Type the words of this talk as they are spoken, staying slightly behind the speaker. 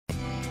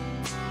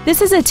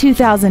This is a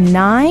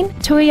 2009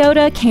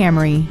 Toyota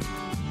Camry.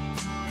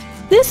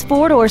 This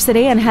four-door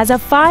sedan has a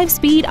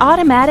 5-speed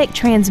automatic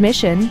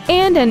transmission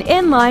and an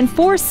inline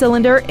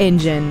 4-cylinder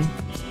engine.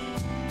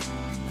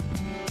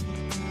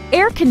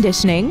 Air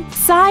conditioning,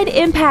 side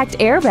impact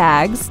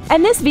airbags,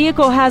 and this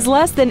vehicle has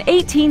less than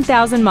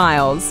 18,000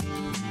 miles.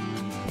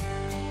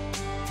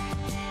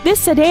 This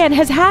sedan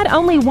has had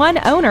only one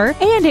owner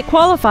and it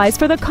qualifies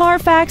for the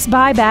Carfax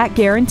buyback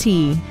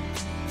guarantee.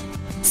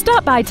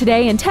 Stop by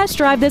today and test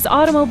drive this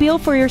automobile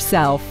for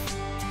yourself.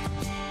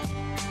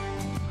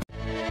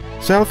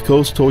 South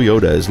Coast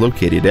Toyota is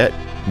located at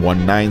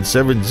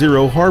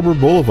 1970 Harbor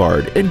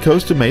Boulevard in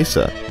Costa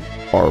Mesa.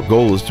 Our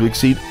goal is to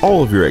exceed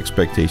all of your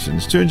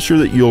expectations to ensure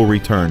that you'll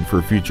return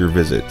for future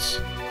visits.